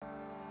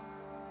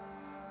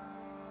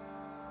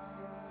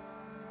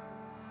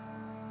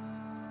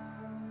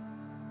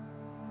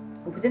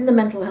Within the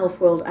mental health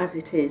world as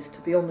it is,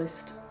 to be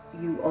honest,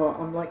 you are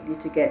unlikely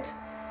to get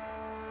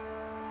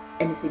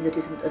anything that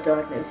isn't a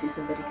diagnosis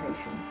and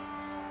medication.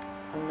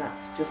 And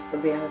that's just the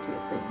reality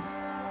of things.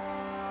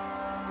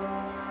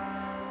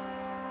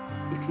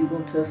 If you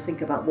want to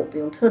think about what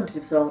the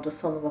alternatives are, to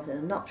sum them up in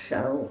a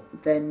nutshell,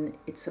 then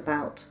it's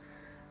about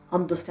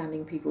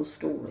understanding people's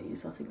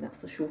stories. I think that's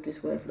the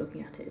shortest way of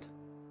looking at it.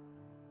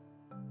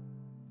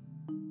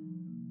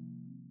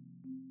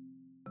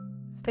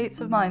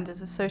 States of Mind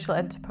is a social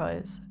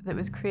enterprise that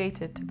was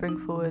created to bring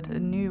forward a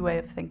new way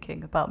of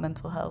thinking about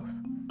mental health.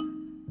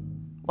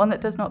 One that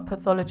does not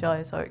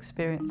pathologise our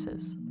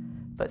experiences,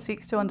 but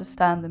seeks to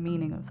understand the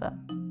meaning of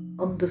them.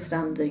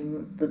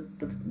 Understanding the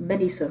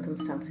many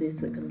circumstances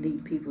that can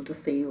lead people to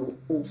feel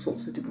all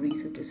sorts of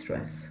degrees of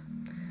distress.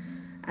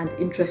 And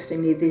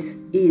interestingly, this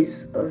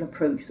is an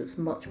approach that's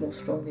much more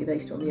strongly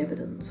based on the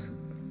evidence.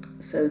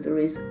 So there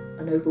is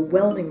an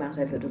overwhelming amount of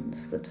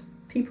evidence that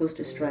people's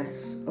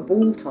distress of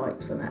all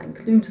types, and that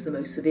includes the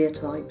most severe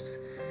types,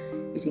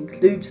 it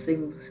includes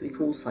things we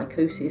call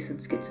psychosis and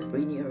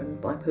schizophrenia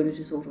and bipolar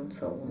disorder and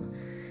so on,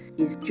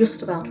 is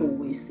just about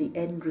always the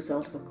end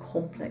result of a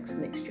complex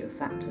mixture of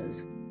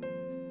factors.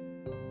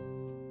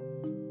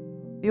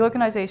 The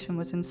organisation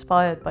was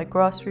inspired by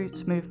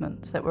grassroots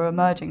movements that were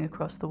emerging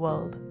across the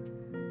world,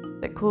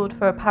 that called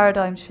for a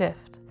paradigm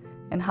shift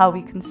in how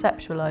we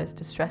conceptualise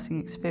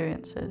distressing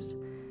experiences,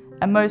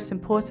 and most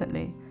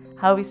importantly,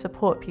 how we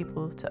support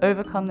people to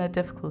overcome their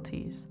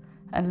difficulties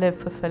and live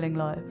fulfilling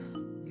lives.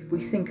 If we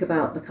think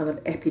about the kind of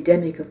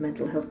epidemic of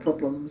mental health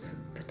problems,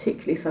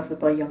 particularly suffered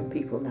by young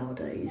people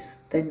nowadays,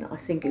 then I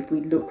think if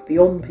we look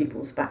beyond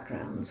people's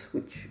backgrounds,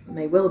 which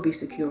may well be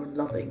secure and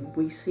loving,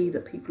 we see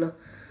that people are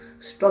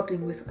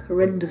struggling with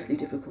horrendously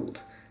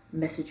difficult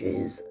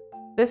messages.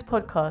 This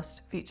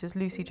podcast features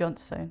Lucy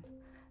Johnstone,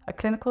 a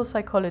clinical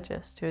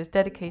psychologist who has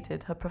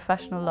dedicated her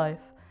professional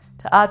life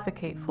to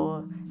advocate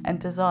for and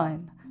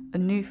design a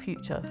new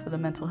future for the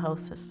mental health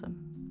system.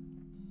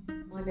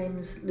 My name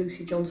is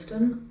Lucy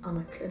Johnstone. I'm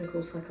a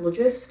clinical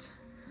psychologist.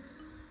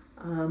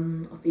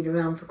 I've been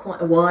around for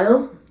quite a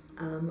while.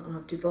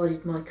 I've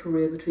divided my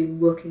career between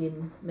working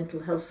in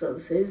mental health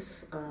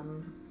services,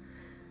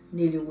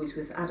 nearly always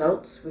with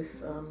adults,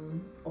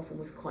 often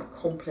with quite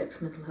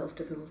complex mental health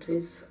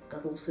difficulties.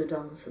 I've also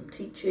done some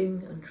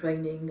teaching and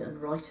training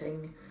and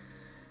writing,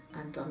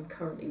 and I'm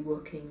currently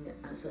working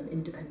as an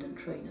independent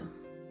trainer.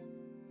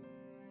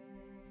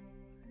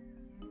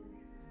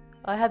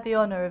 I had the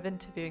honour of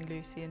interviewing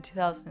Lucy in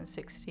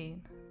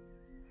 2016.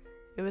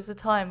 It was a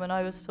time when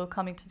I was still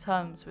coming to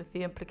terms with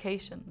the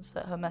implications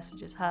that her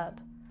messages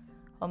had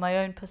on my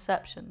own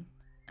perception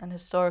and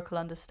historical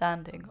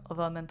understanding of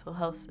our mental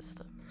health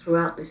system.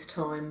 Throughout this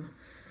time,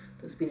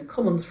 there's been a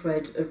common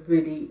thread of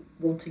really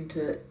wanting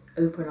to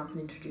open up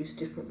and introduce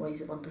different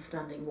ways of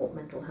understanding what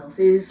mental health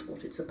is,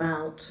 what it's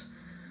about,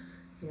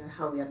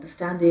 how we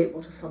understand it,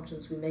 what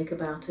assumptions we make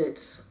about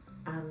it,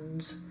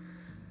 and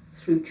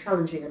through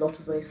challenging a lot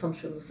of the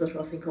assumptions that are,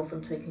 I think,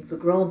 often taken for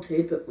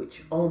granted, but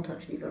which aren't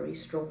actually very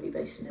strongly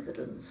based in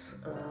evidence,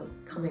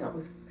 coming up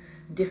with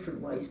different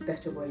ways,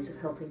 better ways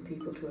of helping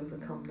people to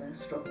overcome their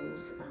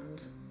struggles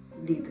and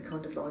lead the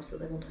kind of lives that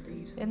they want to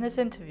lead. In this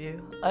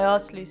interview, I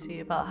asked Lucy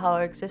about how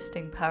our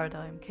existing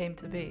paradigm came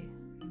to be,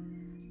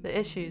 the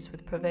issues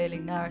with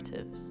prevailing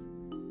narratives,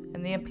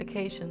 and the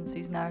implications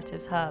these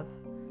narratives have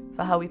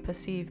for how we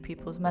perceive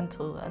people's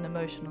mental and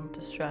emotional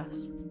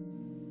distress.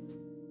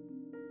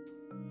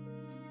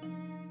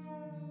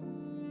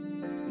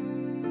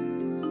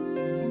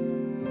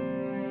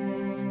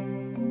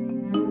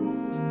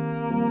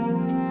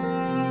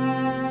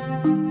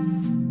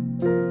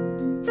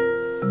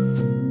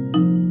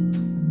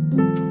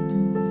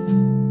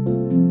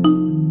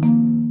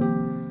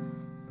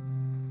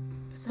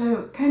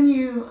 So can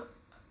you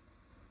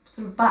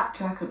sort of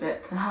backtrack a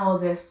bit to how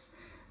this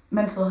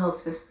mental health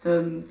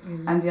system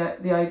and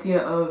the idea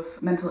of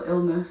mental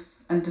illness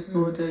and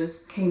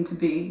disorders came to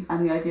be,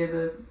 and the idea of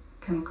a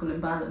chemical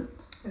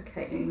imbalance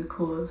being the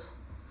cause?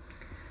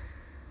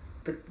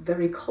 The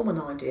very common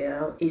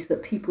idea is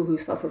that people who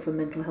suffer from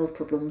mental health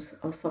problems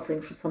are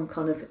suffering from some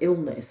kind of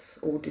illness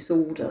or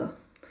disorder.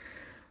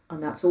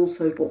 And that's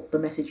also what the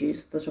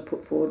messages that are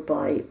put forward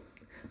by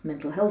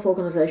mental health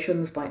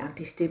organisations, by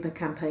anti-stigma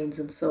campaigns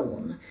and so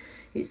on.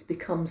 It's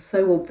become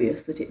so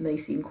obvious that it may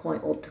seem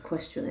quite odd to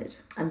question it.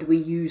 And we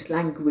use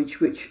language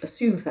which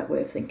assumes that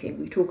way of thinking.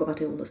 We talk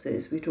about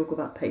illnesses, we talk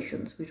about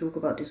patients, we talk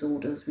about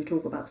disorders, we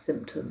talk about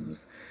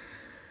symptoms.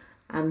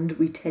 And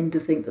we tend to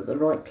think that the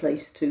right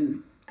place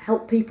to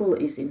help people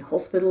is in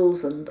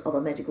hospitals and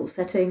other medical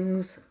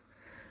settings,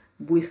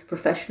 with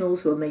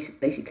professionals who are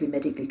basically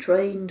medically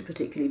trained,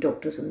 particularly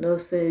doctors and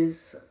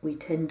nurses. We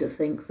tend to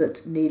think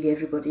that nearly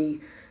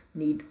everybody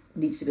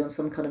needs to be on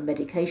some kind of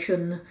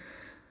medication.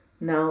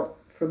 Now,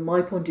 from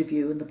my point of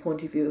view and the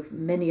point of view of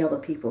many other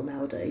people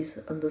nowadays,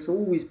 and there's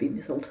always been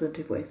this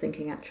alternative way of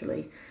thinking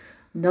actually,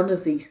 none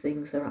of these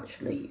things are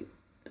actually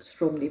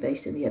strongly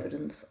based in the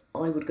evidence.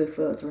 I would go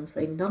further and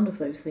say none of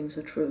those things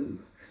are true.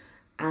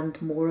 And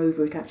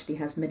moreover, it actually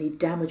has many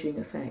damaging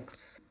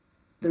effects.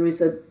 there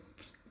is a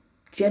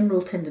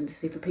general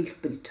tendency for people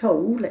to be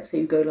told, let's say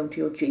you go along to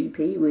your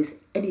GP with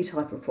any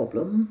type of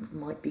problem,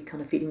 might be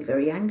kind of feeling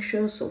very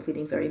anxious or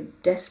feeling very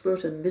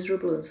desperate and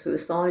miserable and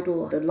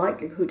suicidal. The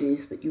likelihood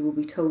is that you will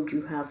be told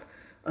you have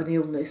an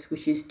illness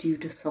which is due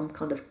to some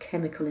kind of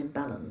chemical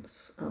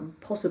imbalance,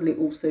 possibly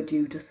also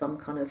due to some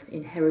kind of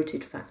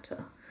inherited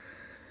factor.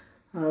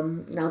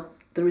 Now,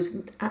 there is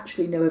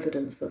actually no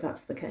evidence that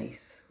that's the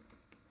case.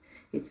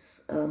 It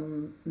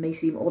may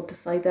seem odd to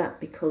say that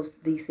because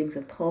these things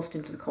have passed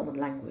into the common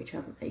language,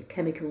 haven't they?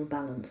 Chemical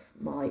imbalance.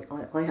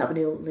 I have an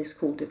illness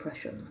called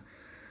depression.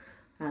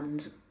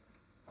 And,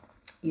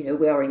 we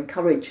are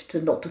encouraged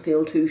not to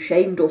feel too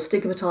shamed or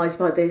stigmatised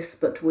by this,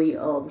 but we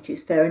are, which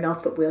is fair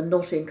enough, but we are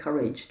not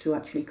encouraged to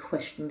actually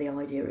question the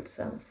idea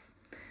itself.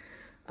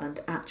 And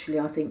actually,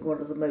 I think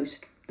one of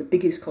the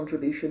biggest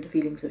contribution to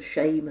feelings of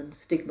shame and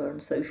stigma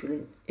and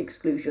social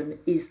exclusion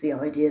is the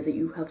idea that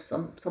you have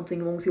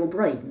something wrong with your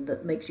brain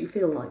that makes you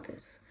feel like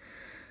this.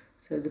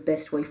 So the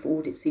best way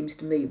forward, it seems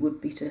to me,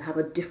 would be to have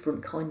a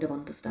different kind of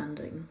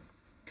understanding.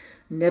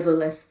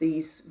 Nevertheless,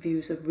 these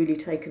views have really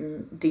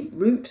taken deep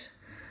root,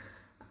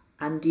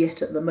 and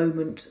yet at the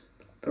moment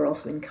there are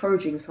some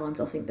encouraging signs.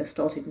 I think they're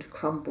starting to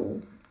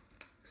crumble.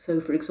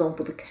 So, for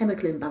example, the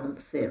chemical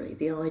imbalance theory,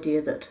 the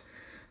idea that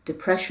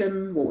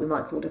depression, what we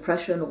might call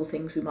depression, or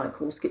things we might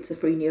call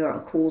schizophrenia, are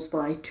caused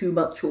by too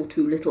much or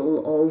too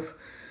little of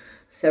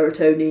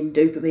serotonin,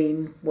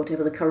 dopamine,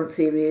 whatever the current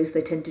theory is.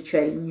 They tend to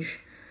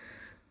change.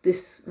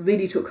 This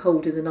really took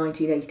hold in the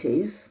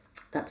 1980s.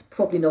 That's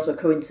probably not a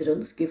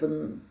coincidence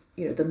given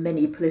the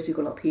many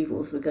political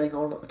upheavals that were going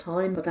on at the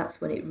time, but that's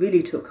when it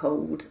really took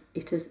hold.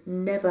 It has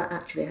never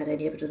actually had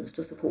any evidence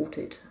to support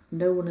it.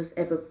 No one has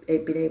ever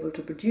been able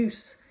to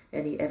produce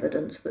any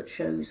evidence that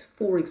shows,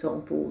 for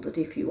example, that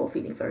if you are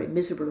feeling very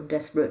miserable and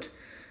desperate,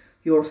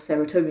 your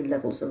serotonin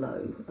levels are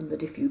low, and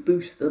that if you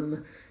boost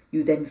them,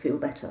 you then feel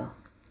better.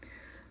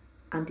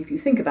 And if you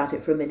think about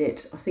it for a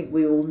minute, I think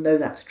we all know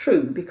that's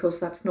true, because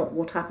that's not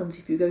what happens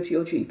if you go to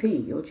your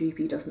GP. Your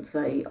GP doesn't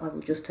say, I will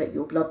just take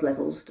your blood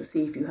levels to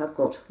see if you have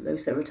got low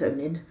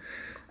serotonin.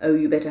 Oh,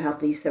 you better have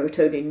these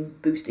serotonin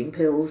boosting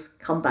pills,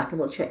 come back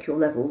and we'll check your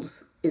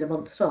levels in a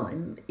month's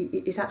time.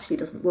 It actually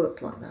doesn't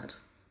work like that.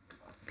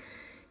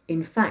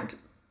 In fact,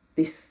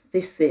 this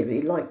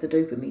theory, like the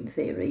dopamine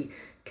theory,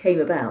 came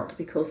about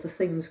because the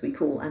things we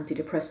call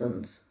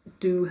antidepressants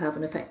do have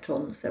an effect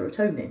on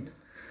serotonin.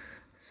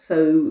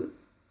 So,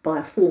 by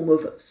a form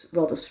of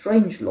rather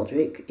strange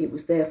logic, it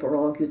was therefore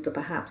argued that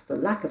perhaps the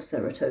lack of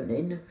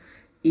serotonin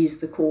is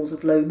the cause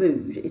of low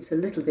mood. It's a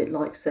little bit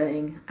like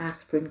saying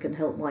aspirin can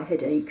help my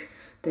headache,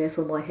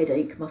 therefore my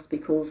headache must be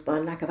caused by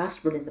a lack of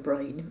aspirin in the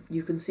brain.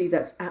 You can see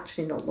that's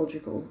actually not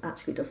logical,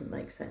 actually doesn't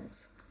make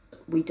sense.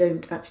 We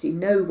don't actually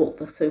know what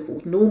the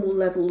so-called normal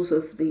levels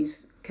of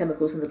these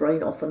chemicals in the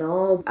brain often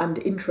are, and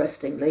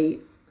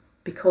interestingly,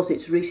 because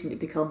it's recently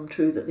become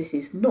true that this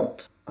is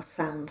not a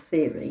sound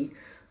theory,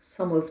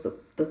 some of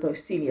the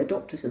most senior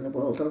doctors in the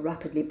world are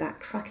rapidly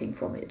backtracking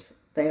from it.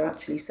 They are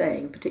actually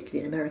saying, particularly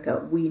in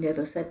America, we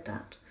never said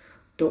that.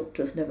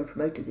 Doctors never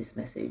promoted this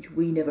message.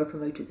 We never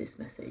promoted this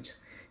message.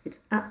 It's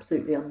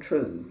absolutely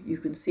untrue. You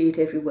can see it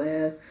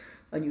everywhere,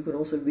 and you can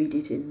also read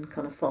it in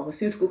kind of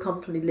pharmaceutical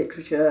company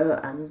literature,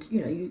 and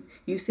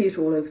you see it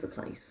all over the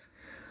place.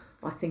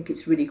 I think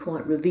it's really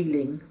quite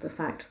revealing, the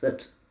fact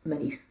that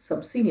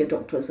some senior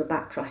doctors are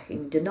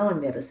backtracking,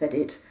 denying they ever said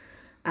it,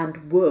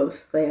 and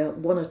worse,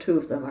 one or two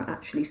of them are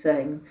actually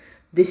saying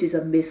this is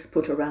a myth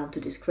put around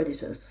to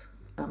discredit us.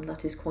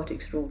 That is quite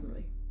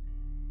extraordinary.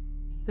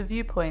 The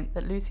viewpoint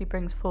that Lucy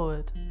brings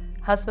forward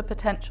has the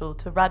potential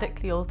to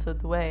radically alter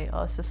the way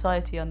our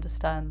society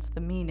understands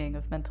the meaning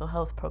of mental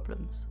health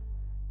problems,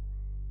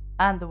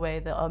 and the way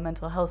that our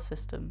mental health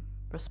system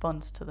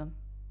responds to them.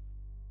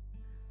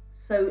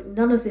 So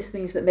none of this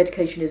means that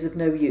medication is of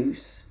no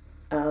use,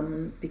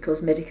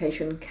 because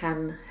medication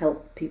can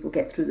help people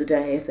get through the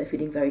day if they're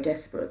feeling very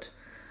desperate.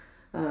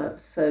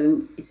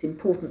 So it's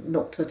important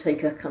not to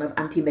take a kind of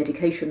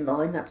anti-medication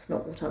line, that's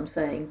not what I'm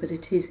saying, but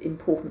it is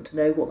important to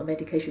know what the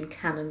medication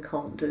can and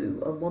can't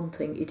do. And one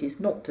thing it is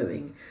not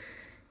doing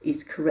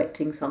is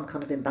correcting some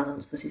kind of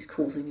imbalance that is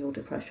causing your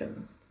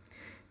depression.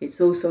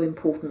 It's also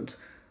important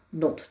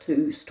not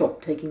to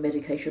stop taking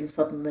medication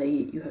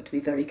suddenly. You have to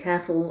be very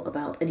careful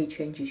about any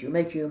changes you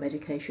make in your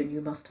medication. You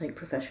must take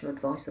professional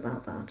advice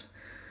about that.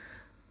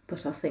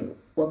 But I think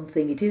one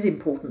thing it is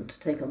important to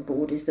take on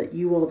board is that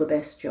you are the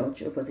best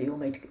judge of whether your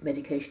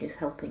medication is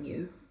helping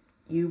you.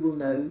 You will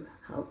know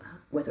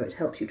whether it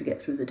helps you to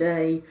get through the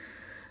day,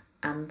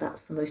 and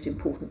that's the most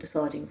important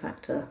deciding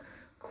factor,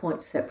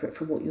 quite separate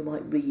from what you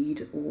might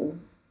read or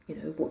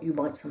what you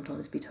might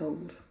sometimes be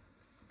told.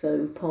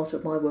 So part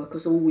of my work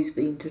has always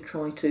been to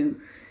try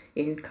to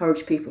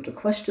encourage people to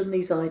question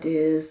these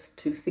ideas,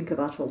 to think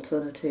about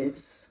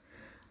alternatives,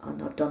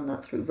 and I've done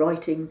that through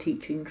writing,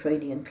 teaching,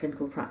 training and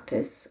clinical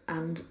practice,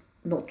 and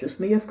not just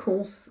me, of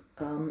course.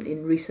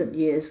 In recent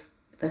years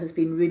there has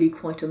been really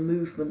quite a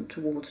movement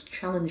towards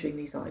challenging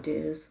these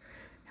ideas,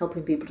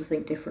 helping people to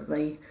think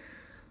differently,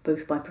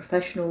 both by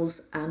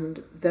professionals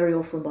and very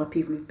often by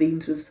people who've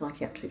been through the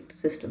psychiatric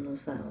system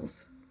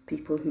themselves,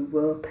 people who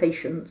were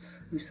patients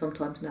who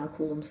sometimes now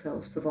call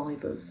themselves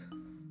survivors.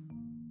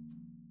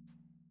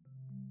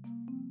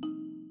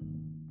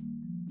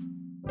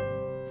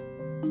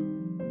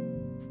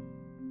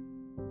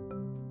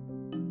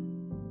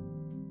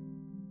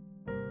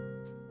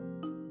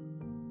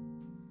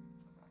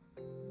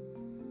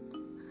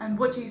 And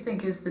what do you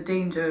think is the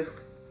danger of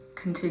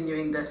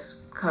continuing this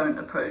current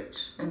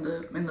approach in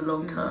the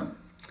long term?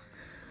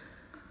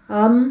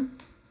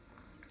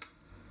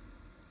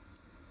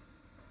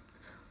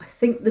 I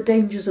think the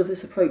dangers of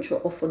this approach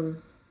are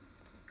often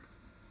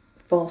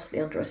vastly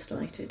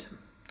underestimated.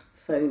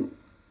 So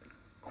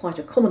quite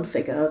a common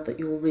figure that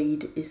you'll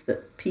read is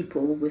that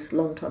people with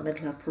long-term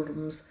mental health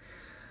problems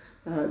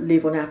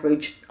live on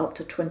average up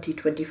to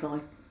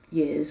 20-25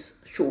 years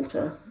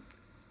shorter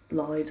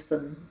lives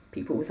than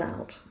people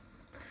without.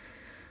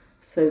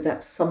 So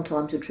that's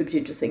sometimes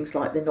attributed to things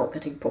like they're not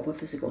getting proper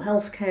physical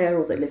health care,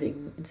 or they're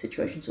living in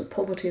situations of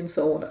poverty and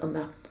so on, and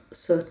that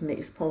certainly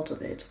is part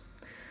of it.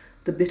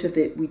 The bit of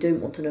it we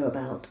don't want to know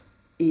about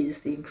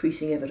is the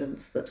increasing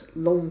evidence that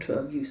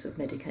long-term use of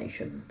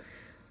medication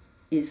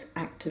is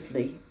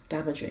actively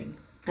damaging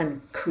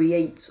and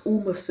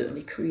almost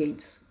certainly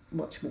creates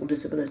much more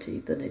disability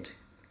than it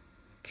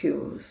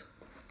cures.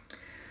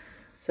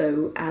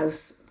 So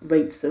as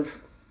rates of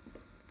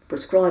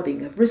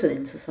prescribing have risen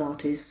in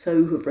societies,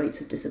 so have rates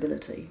of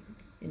disability.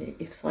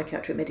 If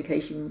psychiatric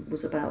medication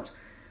was about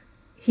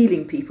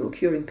healing people,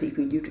 curing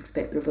people, you'd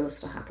expect the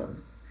reverse to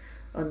happen.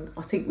 And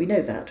I think we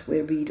know that.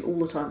 We read all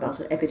the time about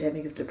an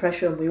epidemic of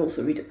depression. We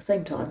also read at the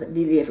same time that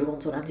nearly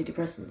everyone's on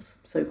antidepressants,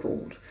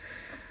 so-called.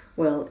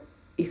 Well,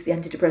 if the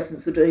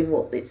antidepressants were doing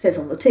what it says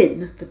on the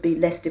tin, there'd be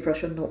less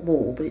depression, not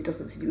more, but it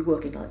doesn't seem to be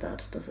working like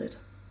that, does it?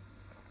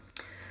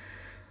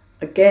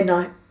 Again,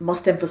 I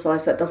must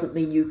emphasise that doesn't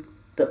mean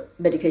that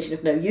medication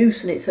of no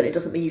use, and it certainly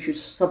doesn't mean you should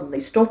suddenly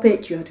stop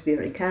it. You have to be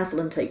very careful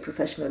and take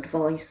professional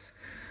advice.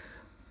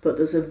 But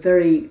there's a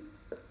very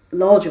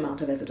large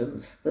amount of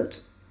evidence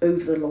that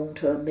over the long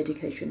term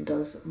medication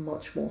does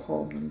much more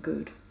harm than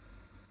good.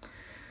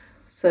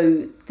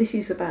 So this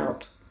is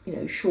about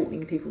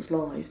shortening people's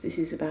lives. This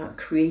is about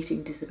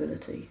creating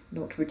disability,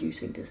 not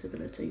reducing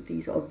disability.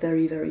 These are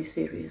very, very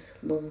serious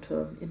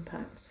long-term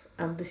impacts.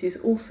 And this is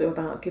also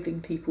about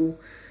giving people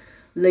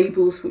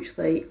labels which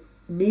they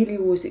nearly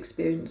always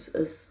experience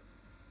as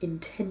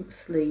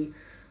intensely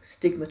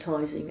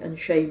stigmatising and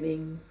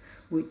shaming,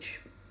 which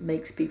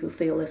makes people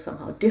feel they're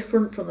somehow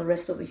different from the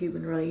rest of the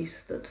human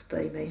race, that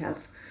they may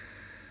have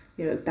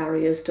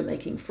barriers to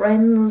making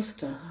friends,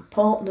 to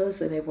partners,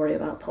 they may worry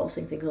about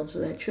passing things on to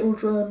their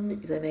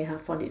children, they may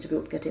find it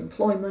difficult to get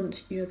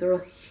employment. There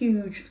are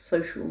huge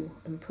social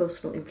and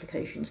personal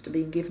implications to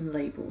being given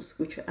labels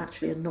which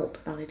actually are not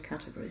valid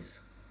categories.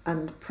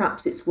 And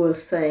perhaps it's worth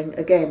saying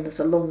again that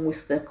along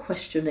with the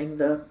questioning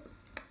the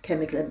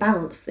chemical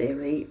imbalance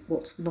theory,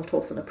 what's not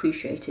often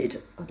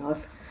appreciated, and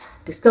I've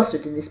discussed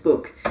it in this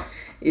book,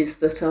 is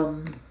that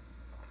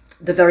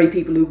the very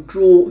people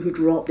who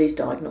draw up these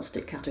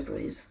diagnostic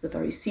categories, the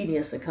very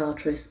senior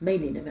psychiatrists,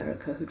 mainly in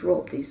America, who draw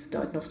up these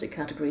diagnostic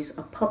categories,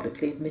 are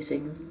publicly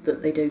admitting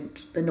that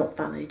they're not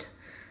valid.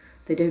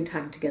 They don't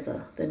hang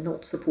together. They're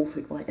not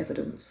supported by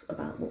evidence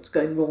about what's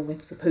going wrong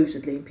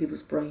supposedly in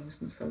people's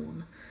brains and so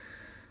on.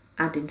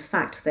 And in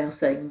fact, they are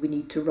saying we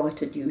need to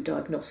write a new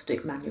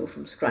diagnostic manual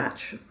from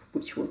scratch,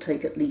 which will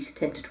take at least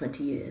 10 to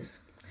 20 years.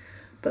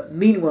 But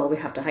meanwhile, we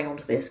have to hang on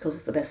to this because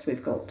it's the best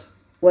we've got.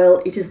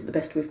 Well, it isn't the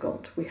best we've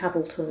got. We have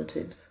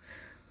alternatives.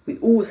 We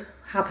always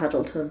have had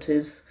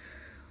alternatives.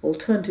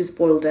 Alternatives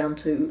boil down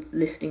to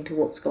listening to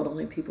what's gone on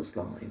in people's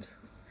lives.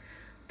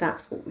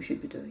 That's what we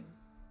should be doing.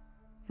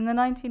 In the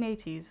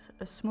 1980s,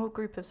 a small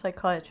group of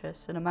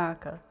psychiatrists in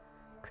America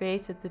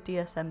created the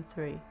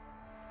DSM-3,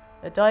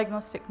 a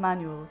diagnostic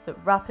manual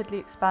that rapidly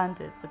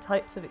expanded the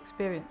types of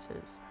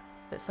experiences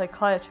that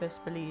psychiatrists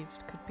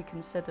believed could be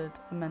considered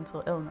a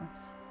mental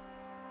illness.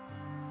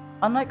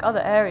 Unlike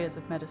other areas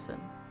of medicine,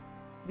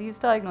 these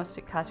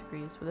diagnostic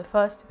categories were the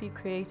first to be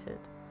created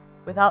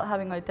without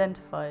having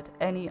identified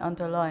any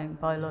underlying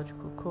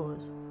biological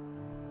cause.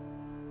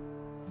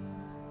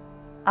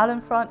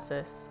 Alan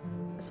Francis,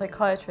 a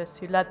psychiatrist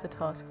who led the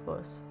task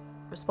force,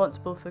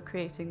 responsible for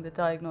creating the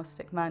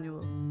diagnostic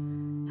manual,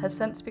 has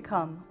since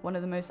become one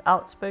of the most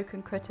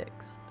outspoken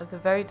critics of the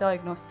very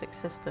diagnostic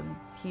system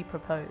he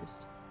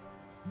proposed.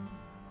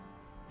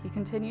 He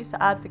continues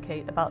to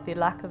advocate about the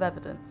lack of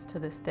evidence to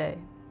this day.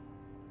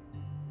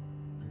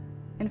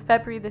 In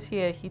February this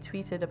year, he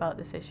tweeted about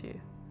this issue,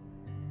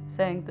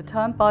 saying the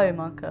term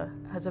biomarker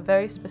has a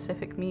very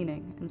specific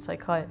meaning in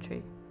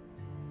psychiatry.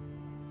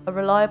 A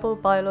reliable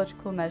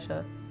biological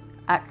measure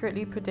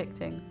accurately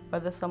predicting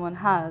whether someone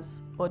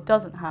has or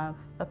doesn't have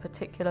a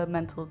particular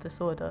mental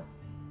disorder.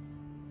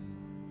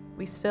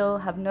 We still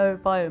have no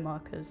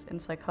biomarkers in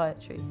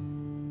psychiatry,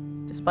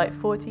 despite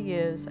 40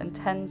 years and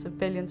tens of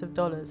billions of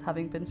dollars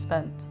having been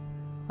spent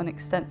on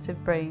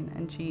extensive brain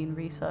and gene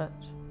research.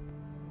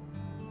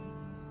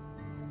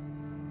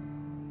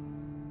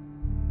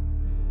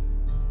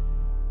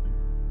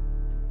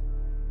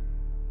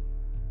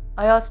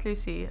 I asked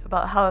Lucy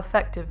about how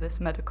effective this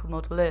medical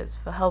model is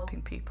for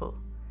helping people,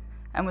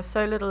 and with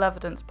so little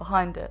evidence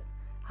behind it,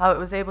 how it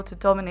was able to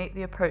dominate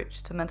the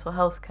approach to mental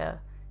health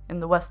care in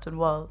the Western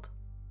world.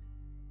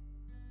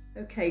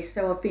 Okay,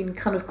 so I've been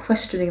kind of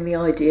questioning the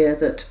idea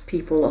that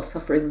people are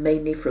suffering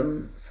mainly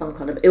from some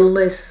kind of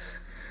illness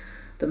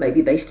that may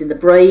be based in the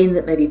brain,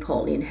 that may be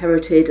partly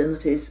inherited, and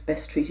that is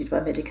best treated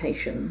by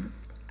medication.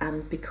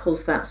 And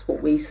because that's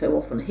what we so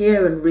often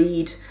hear and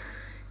read,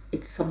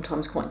 it's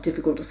sometimes quite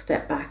difficult to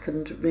step back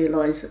and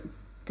realise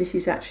this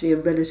is actually a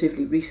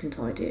relatively recent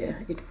idea.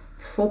 It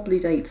probably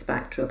dates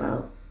back to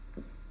about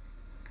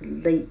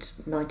late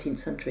 19th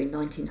century,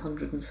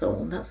 1900 and so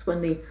on. That's when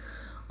the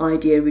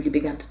idea really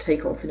began to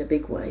take off in a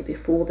big way.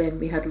 Before then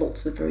we had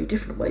lots of very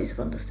different ways of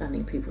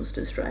understanding people's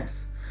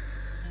distress.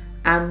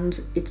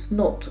 And it's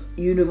not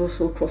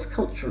universal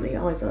cross-culturally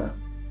either.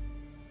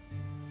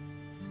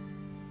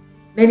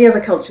 Many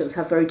other cultures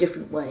have very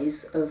different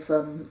ways of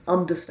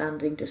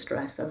understanding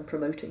distress and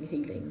promoting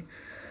healing.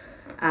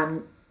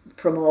 And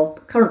from our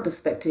current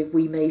perspective,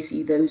 we may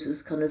see those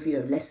as kind of,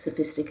 less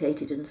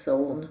sophisticated and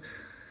so on.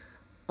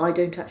 I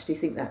don't actually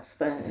think that's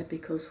fair,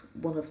 because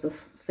one of the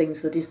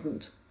things that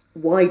isn't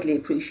widely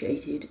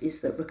appreciated is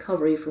that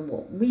recovery from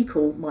what we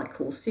might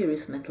call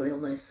serious mental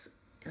illness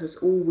has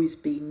always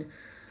been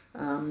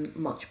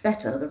much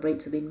better. The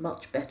rates have been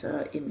much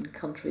better in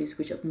countries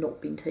which have not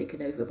been taken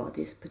over by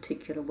this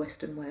particular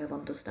Western way of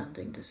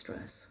understanding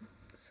distress.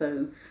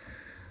 So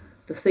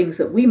the things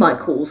that we might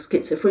call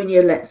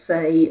schizophrenia, let's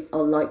say,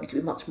 are likely to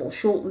be much more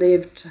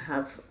short-lived, to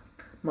have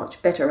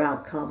much better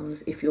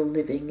outcomes if you're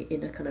living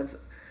in a kind of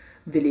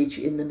village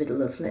in the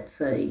middle of, let's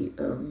say,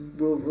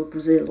 rural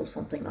Brazil or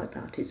something like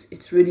that.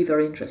 It's really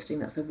very interesting.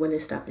 That's a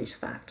well-established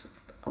fact.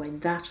 I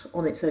mean, that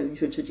on its own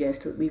should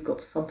suggest that we've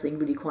got something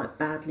really quite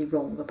badly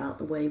wrong about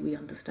the way we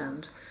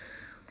understand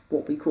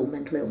what we call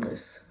mental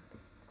illness.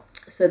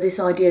 So this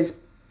idea's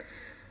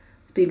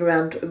been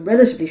around a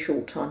relatively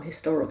short time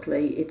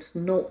historically. It's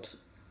not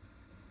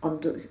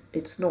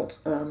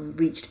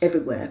reached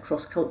everywhere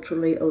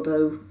cross-culturally,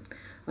 although,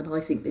 and I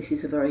think this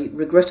is a very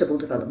regrettable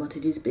development,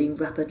 it is being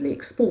rapidly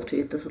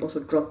exported. There's a lot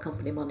of drug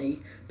company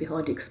money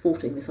behind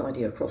exporting this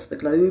idea across the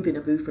globe in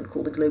a movement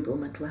called the Global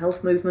Mental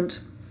Health Movement.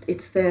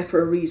 It's there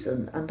for a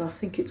reason, and I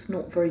think it's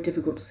not very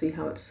difficult to see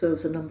how it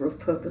serves a number of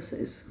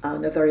purposes.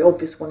 And a very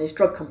obvious one is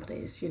drug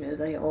companies.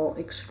 They are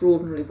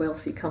extraordinarily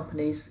wealthy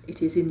companies.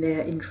 It is in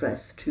their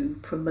interest to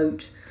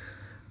promote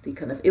the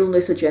kind of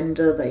illness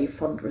agenda. They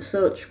fund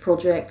research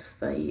projects.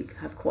 They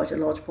have quite a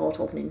large part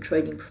often in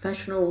training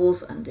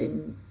professionals and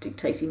in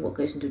dictating what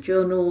goes into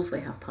journals. They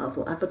have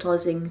powerful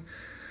advertising.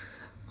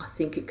 I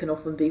think it can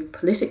often be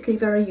politically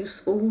very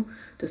useful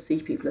to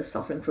see people as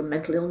suffering from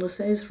mental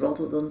illnesses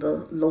rather than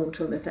the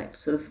long-term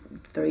effects of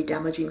very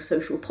damaging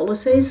social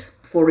policies.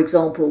 For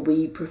example,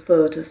 we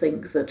prefer to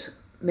think that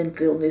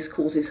mental illness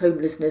causes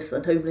homelessness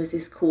than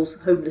homelessness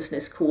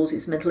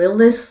causes mental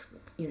illness.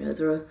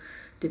 There are,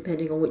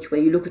 depending on which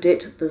way you look at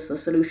it, there's the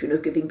solution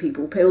of giving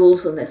people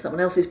pills and they're someone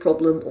else's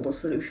problem, or the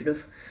solution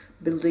of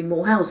building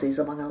more houses,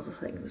 among other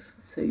things.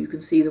 So you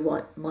can see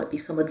there might be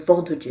some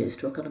advantages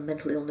to a kind of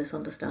mental illness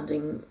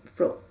understanding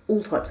for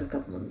all types of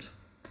government.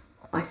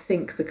 I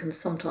think there can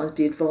sometimes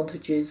be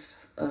advantages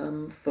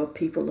for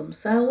people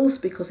themselves,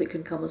 because it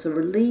can come as a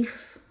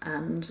relief,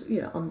 and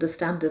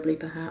understandably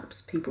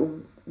perhaps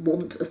people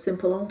want a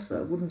simple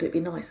answer. Wouldn't it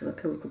be nice if a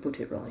pill could put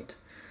it right?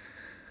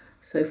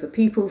 So for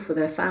people, for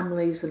their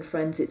families and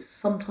friends, it's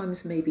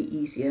sometimes maybe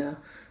easier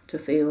to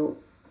feel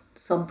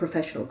some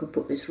professional can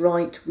put this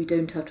right. We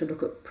don't have to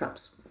look at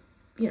perhaps,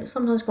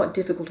 sometimes quite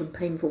difficult and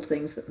painful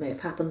things that may have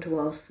happened to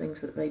us,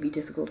 things that may be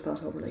difficult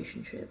about our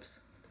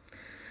relationships.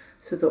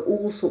 So there are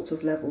all sorts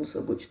of levels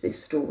at which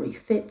this story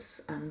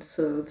fits and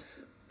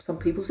serves some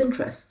people's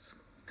interests.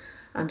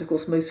 And of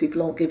course, most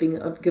people aren't given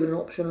an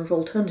option of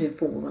alternative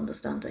form of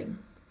understanding.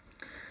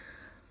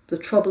 The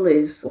trouble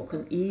is, what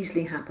can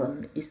easily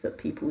happen is that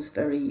people's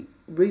very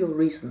real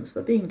reasons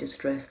for being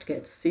distressed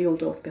get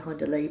sealed off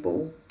behind a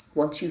label.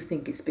 Once you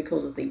think it's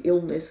because of the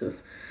illness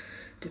of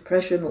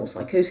depression or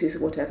psychosis or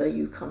whatever,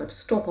 you kind of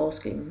stop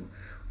asking,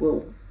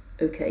 well,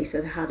 okay,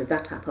 so how did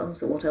that happen?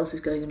 So what else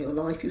is going on in your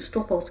life? You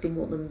stop asking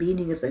what the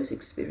meaning of those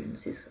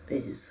experiences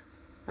is.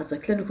 As a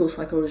clinical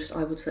psychologist,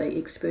 I would say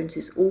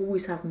experiences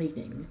always have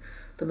meaning.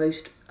 The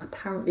most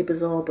apparently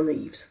bizarre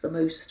beliefs, the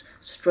most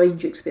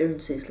strange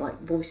experiences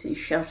like voices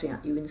shouting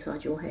at you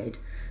inside your head,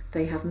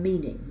 they have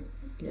meaning.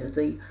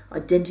 The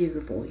identity of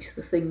the voice,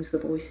 the things the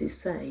voices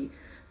say,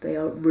 they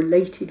are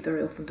related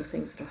very often to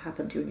things that have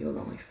happened to you in your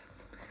life.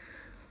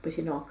 But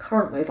in our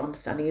current way of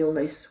understanding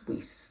illness,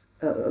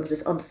 of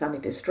just understanding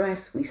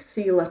distress, we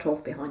seal that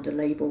off behind a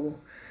label.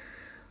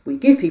 We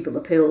give people the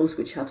pills,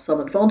 which have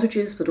some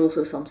advantages but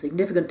also some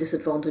significant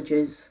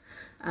disadvantages.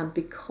 And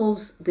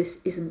because this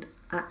isn't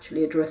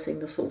actually addressing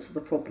the source of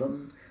the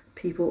problem,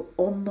 people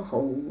on the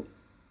whole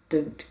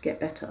don't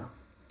get better.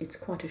 It's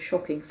quite a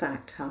shocking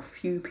fact how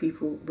few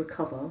people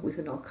recover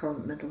within our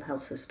current mental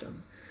health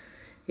system.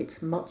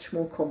 It's much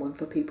more common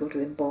for people to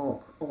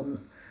embark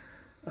on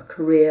a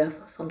career,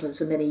 sometimes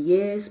for many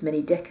years,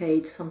 many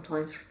decades,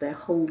 sometimes for their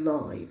whole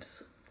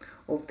lives,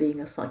 of being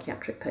a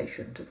psychiatric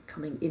patient, of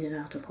coming in and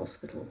out of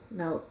hospital.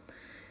 Now,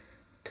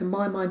 to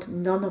my mind,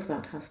 none of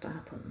that has to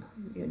happen.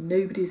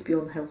 Nobody's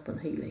beyond help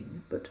and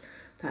healing, but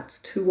that's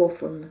too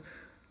often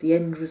the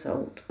end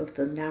result of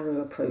the narrow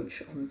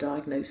approach on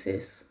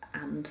diagnosis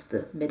and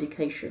the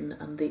medication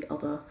and the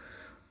other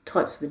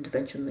types of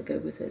intervention that go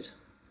with it.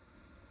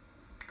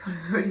 God,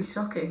 it's really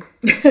shocking.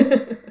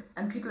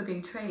 And people are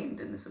being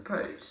trained in this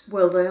approach.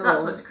 Well, they are.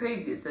 That's what's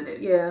crazy, is that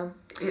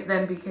it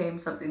then became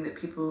something that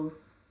people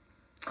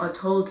are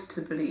told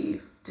to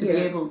believe to be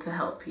able to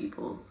help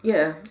people.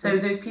 Yeah. So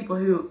those people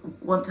who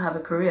want to have a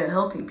career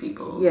helping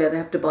people... Yeah, they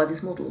have to buy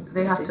this model.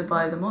 They have to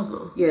buy the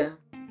model. Yeah.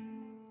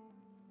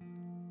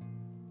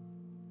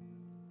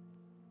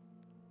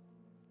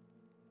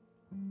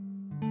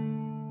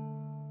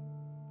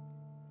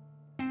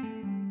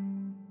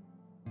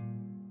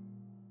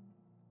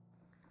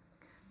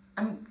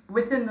 And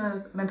within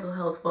the mental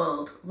health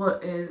world,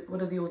 what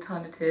are the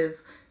alternative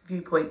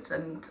viewpoints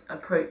and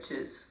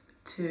approaches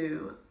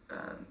to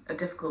a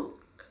difficult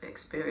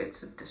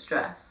experience of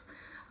distress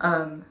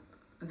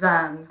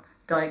than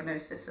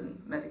diagnosis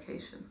and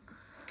medication?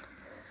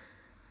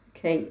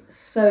 Okay,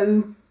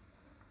 so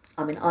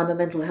I'm a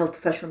mental health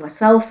professional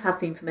myself, have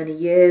been for many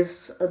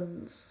years,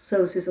 and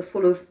services are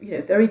full of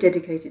very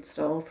dedicated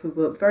staff who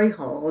work very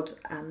hard,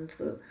 and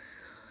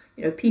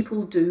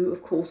people do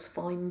of course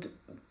find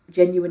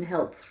genuine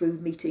help through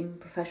meeting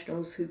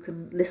professionals who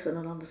can listen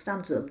and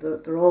understand them.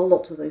 There are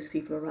lots of those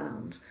people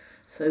around.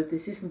 So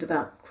this isn't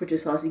about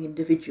criticising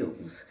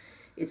individuals,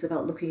 it's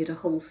about looking at a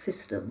whole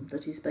system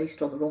that is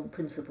based on the wrong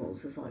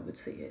principles, as I would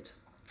see it.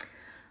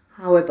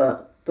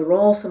 However, there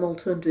are some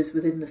alternatives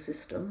within the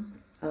system,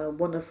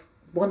 one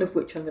of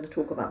which I'm going to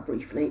talk about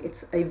briefly.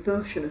 It's a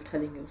version of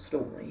telling your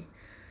story,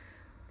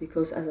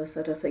 because as I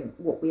said, I think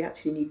what we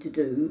actually need to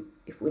do,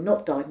 if we're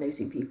not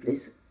diagnosing people,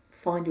 is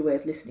find a way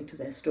of listening to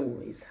their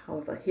stories,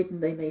 however hidden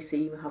they may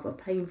seem, however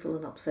painful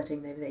and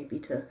upsetting they may be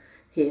to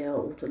hear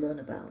or to learn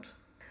about.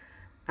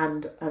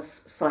 And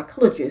as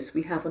psychologists,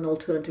 we have an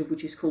alternative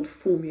which is called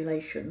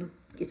formulation.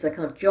 It's a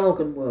kind of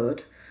jargon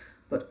word,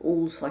 but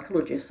all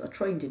psychologists are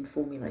trained in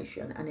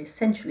formulation, and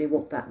essentially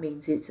what that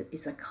means is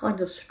it's a kind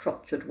of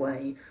structured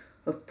way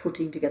of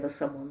putting together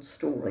someone's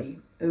story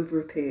over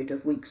a period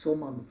of weeks or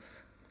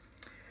months.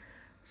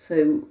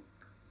 So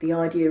the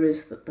idea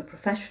is that the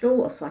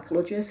professional, a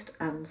psychologist,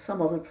 and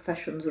some other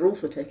professions are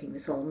also taking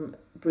this on,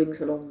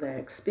 brings along their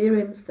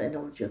experience, their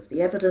knowledge of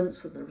the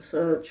evidence and the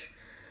research,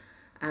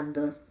 and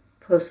the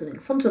person in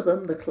front of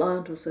them, the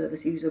client or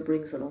service user,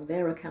 brings along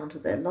their account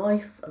of their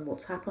life and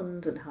what's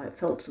happened and how it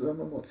felt to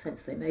them and what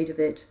sense they made of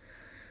it.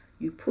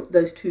 You put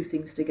those two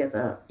things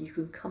together, you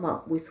can come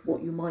up with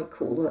what you might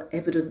call an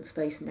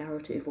evidence-based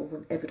narrative or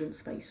an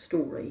evidence-based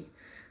story,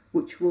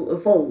 which will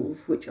evolve,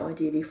 which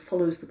ideally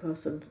follows the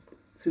person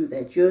through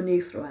their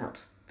journey,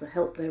 throughout the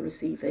help they're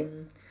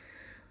receiving,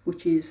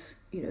 which is,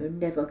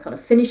 never kind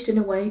of finished in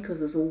a way, because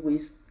there's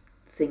always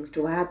things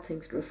to add,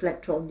 things to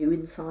reflect on, new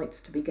insights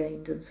to be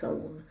gained and so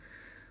on.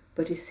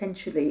 But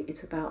essentially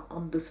it's about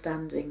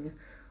understanding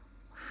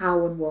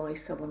how and why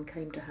someone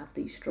came to have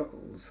these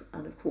struggles.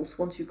 And of course,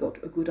 once you've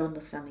got a good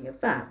understanding of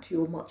that,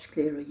 you're much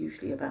clearer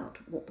usually about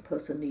what the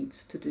person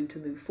needs to do to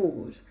move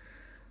forward.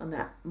 And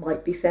that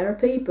might be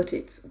therapy, but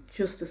it's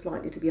just as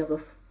likely to be other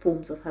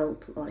forms of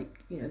help, like,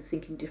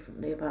 thinking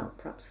differently about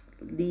perhaps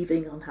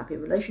leaving unhappy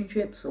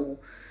relationships, or,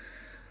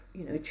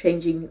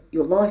 changing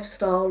your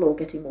lifestyle, or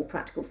getting more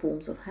practical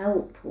forms of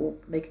help, or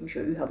making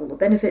sure you have all the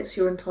benefits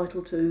you're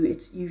entitled to.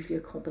 It's usually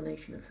a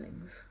combination of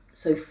things.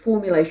 So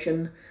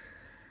formulation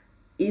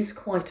is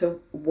quite a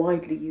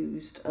widely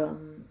used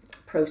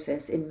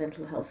process in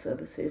mental health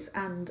services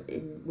and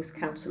with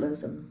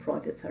counsellors and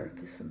private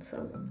therapists and so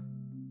on.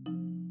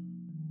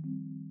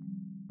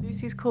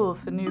 Lucy's call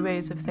for new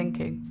ways of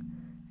thinking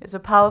is a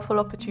powerful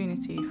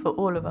opportunity for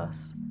all of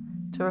us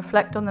to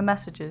reflect on the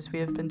messages we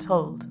have been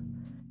told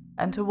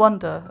and to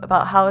wonder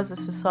about how as a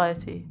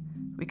society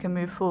we can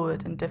move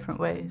forward in different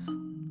ways.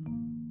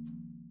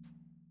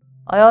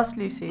 I asked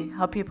Lucy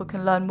how people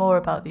can learn more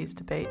about these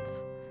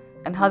debates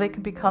and how they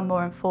can become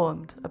more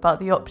informed about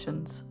the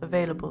options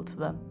available to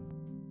them.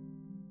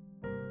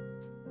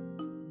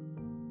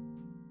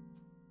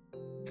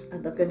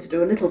 And I'm going to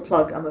do a little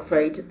plug, I'm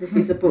afraid. This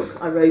is a book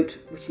I wrote,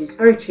 which is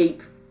very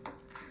cheap,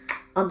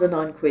 under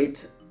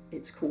 £9.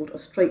 It's called A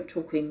Straight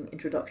Talking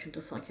Introduction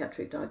to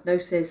Psychiatric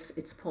Diagnosis.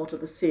 It's part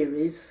of a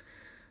series.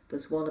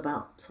 There's one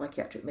about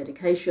psychiatric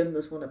medication,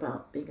 there's one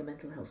about being a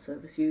mental health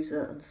service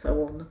user, and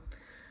so on.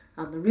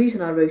 And the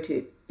reason I wrote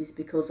it is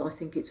because I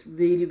think it's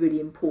really, really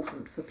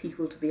important for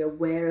people to be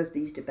aware of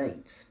these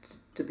debates,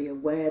 to be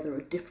aware there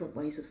are different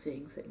ways of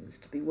seeing things,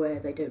 to be aware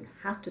they don't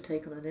have to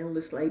take on an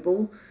illness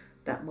label.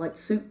 That might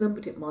suit them,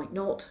 but it might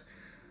not.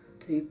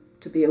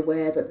 To be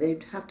aware that they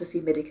don't have to see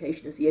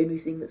medication as the only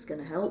thing that's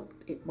going to help.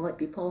 It might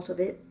be part of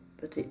it,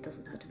 but it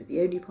doesn't have to be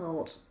the only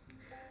part.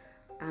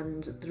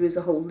 And there is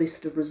a whole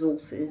list of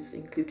resources,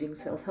 including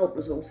self-help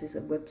resources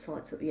and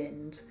websites at the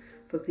end,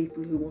 for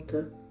people who want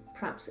to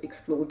perhaps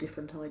explore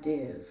different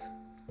ideas.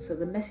 So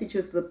the message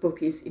of the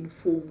book is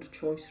informed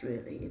choice,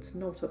 really. It's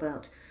not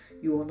about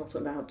you are not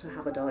allowed to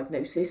have a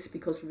diagnosis,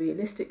 because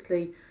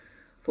realistically,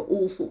 for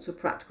all sorts of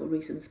practical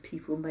reasons,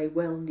 people may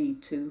well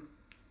need to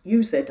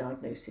use their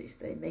diagnosis.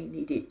 They may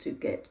need it to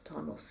get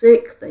time off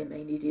sick, they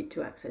may need it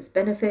to access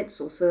benefits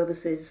or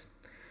services.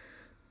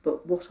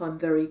 But what I'm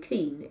very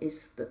keen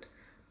is that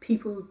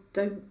people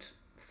don't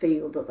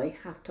feel that they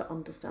have to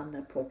understand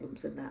their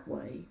problems in that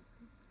way.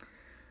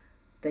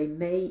 They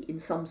may, in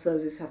some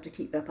services, have to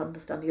keep that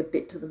understanding a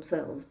bit to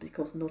themselves,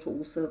 because not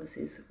all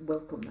services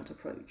welcome that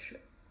approach.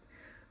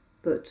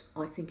 But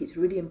I think it's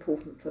really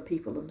important for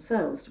people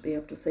themselves to be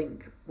able to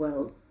think,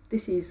 well,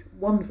 this is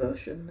one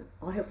version,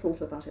 I have thought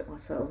about it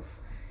myself,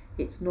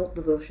 it's not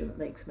the version that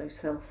makes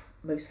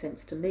most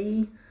sense to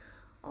me,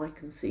 I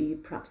can see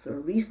perhaps there are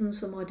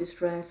reasons for my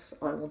distress,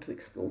 I want to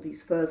explore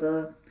these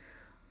further,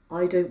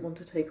 I don't want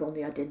to take on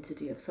the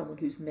identity of someone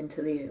who's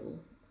mentally ill,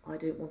 I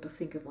don't want to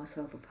think of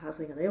myself as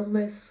having an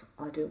illness,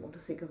 I don't want to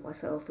think of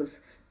myself as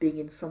being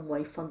in some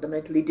way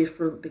fundamentally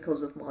different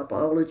because of my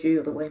biology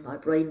or the way my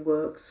brain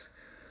works.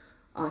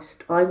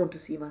 I want to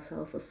see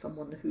myself as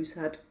someone who's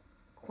had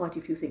quite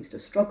a few things to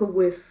struggle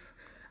with,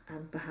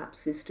 and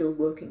perhaps is still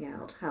working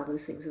out how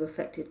those things have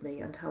affected me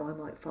and how I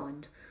might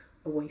find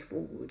a way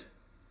forward.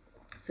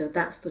 So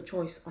that's the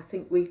choice I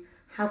think we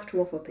have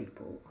to offer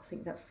people. I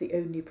think that's the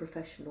only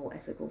professional,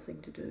 ethical thing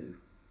to do.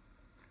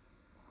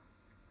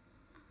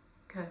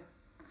 Okay.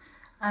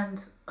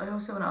 And I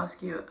also want to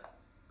ask you,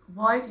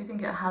 why do you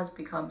think it has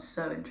become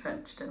so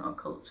entrenched in our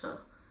culture?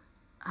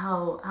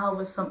 How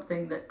was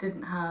something that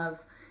didn't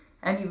have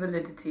any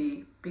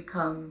validity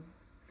become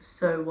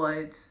so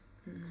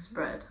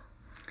widespread?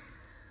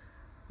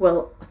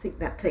 Well, I think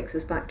that takes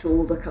us back to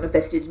all the kind of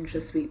vested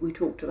interests we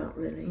talked about,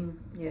 really.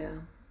 Yeah.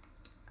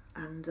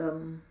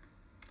 And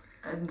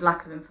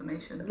lack of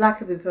information.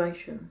 Lack of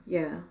information,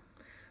 yeah.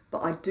 But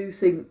I do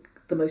think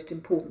the most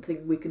important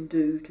thing we can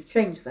do to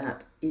change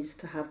that is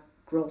to have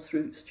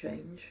grassroots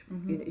change.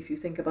 You know, if you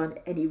think about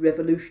any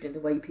revolution in the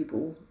way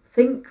people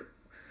think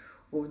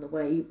or in the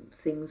way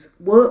things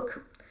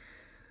work,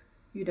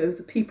 you know,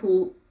 the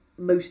people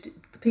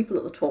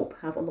at the top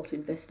have a lot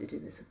invested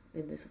in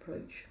this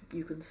approach.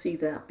 You can see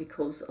that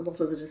because a lot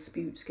of the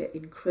disputes get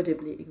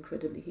incredibly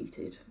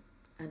heated,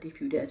 and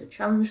if you dare to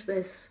challenge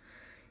this,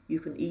 you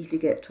can easily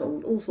get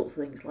told all sorts of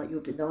things like you're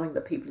denying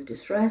that people are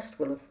distressed.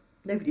 Well, if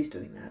nobody's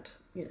doing that,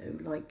 you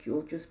know, like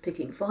you're just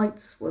picking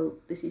fights. Well,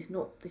 this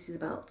is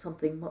about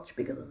something much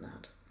bigger than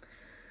that.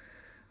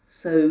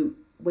 So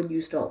when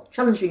you start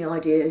challenging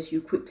ideas,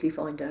 you quickly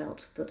find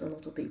out that a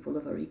lot of people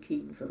are very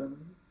keen for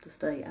them to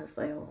stay as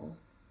they are.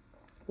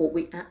 What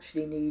we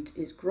actually need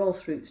is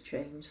grassroots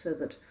change so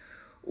that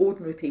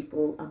ordinary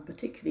people, and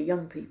particularly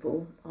young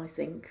people, I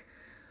think,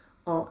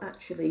 are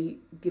actually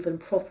given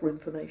proper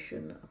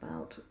information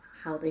about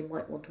how they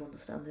might want to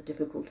understand their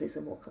difficulties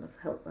and what kind of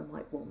help they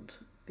might want.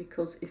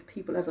 Because if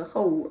people as a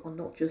whole are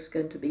not just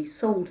going to be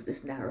sold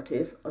this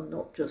narrative and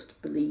not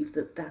just believe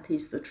that that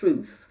is the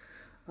truth,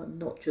 and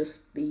not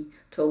just be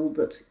told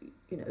that,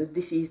 you know,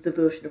 this is the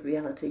version of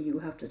reality you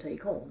have to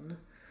take on,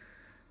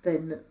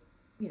 then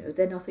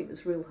I think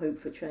there's real hope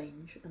for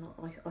change, and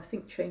I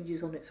think change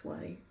is on its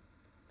way.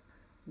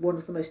 One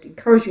of the most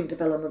encouraging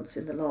developments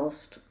in the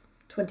last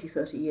 20,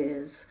 30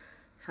 years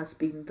has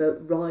been the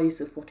rise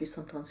of what is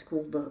sometimes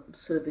called the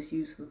service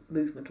use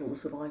movement or the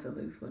survivor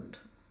movement.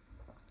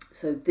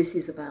 So this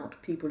is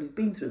about people who've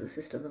been through the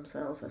system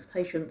themselves as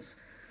patients,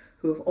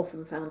 who have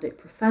often found it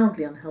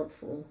profoundly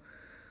unhelpful,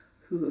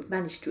 who have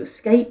managed to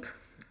escape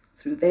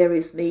through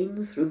various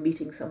means, through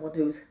meeting someone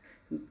who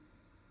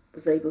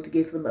was able to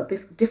give them a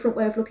different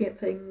way of looking at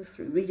things,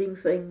 through reading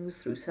things,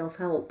 through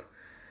self-help,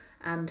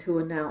 and who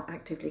are now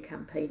actively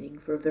campaigning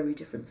for a very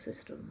different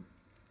system.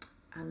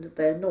 And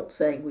they're not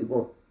saying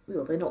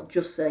they're not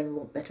just saying we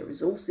want better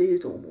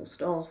resources or more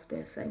staff,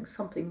 they're saying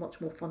something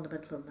much more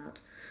fundamental than that.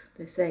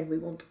 They're saying we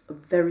want a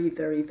very,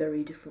 very,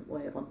 very different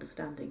way of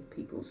understanding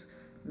people's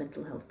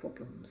mental health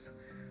problems.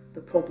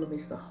 The problem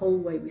is the whole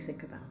way we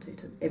think about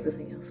it, and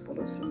everything else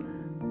follows from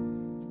there.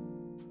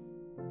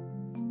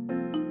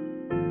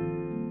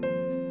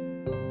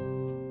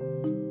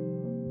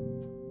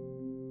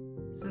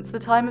 Since the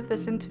time of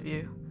this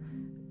interview,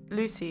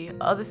 Lucy,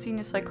 other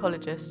senior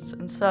psychologists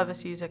and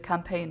service user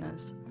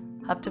campaigners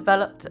have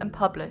developed and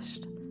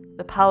published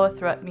the Power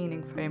Threat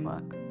Meaning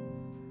Framework.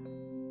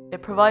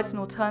 It provides an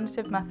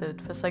alternative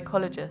method for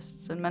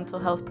psychologists and mental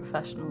health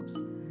professionals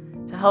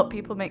to help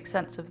people make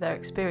sense of their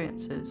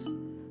experiences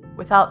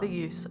without the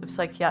use of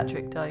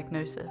psychiatric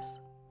diagnosis.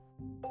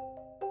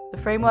 The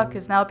framework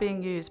is now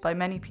being used by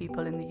many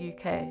people in the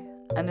UK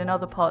and in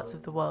other parts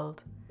of the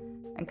world,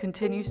 and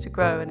continues to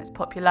grow in its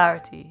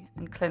popularity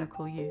and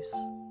clinical use.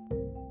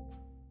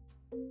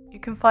 You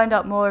can find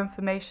out more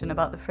information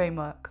about the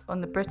framework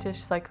on the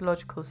British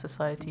Psychological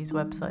Society's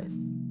website.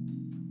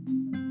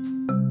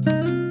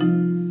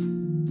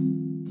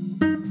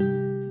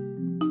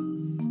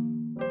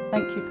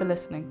 Thank you for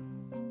listening.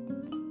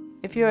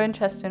 If If you are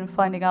interested in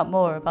finding out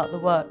more about the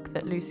work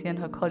that Lucy and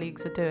her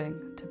colleagues are doing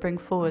to bring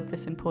forward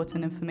this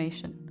important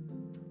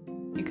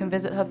information, you can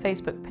visit her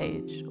Facebook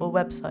page or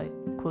website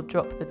called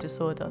Drop the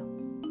Disorder.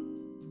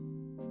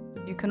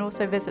 You can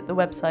also visit the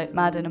website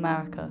Mad in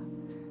America,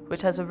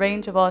 which has a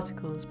range of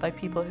articles by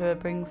people who are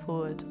bringing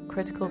forward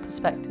critical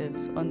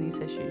perspectives on these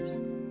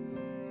issues.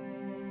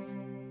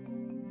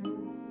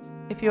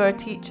 If you are a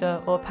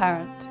teacher or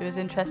parent who is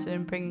interested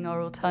in bringing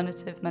our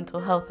alternative mental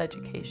health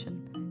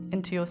education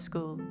into your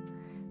school,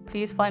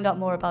 please find out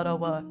more about our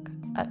work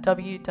at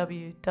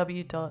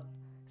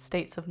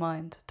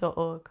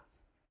www.statesofmind.org.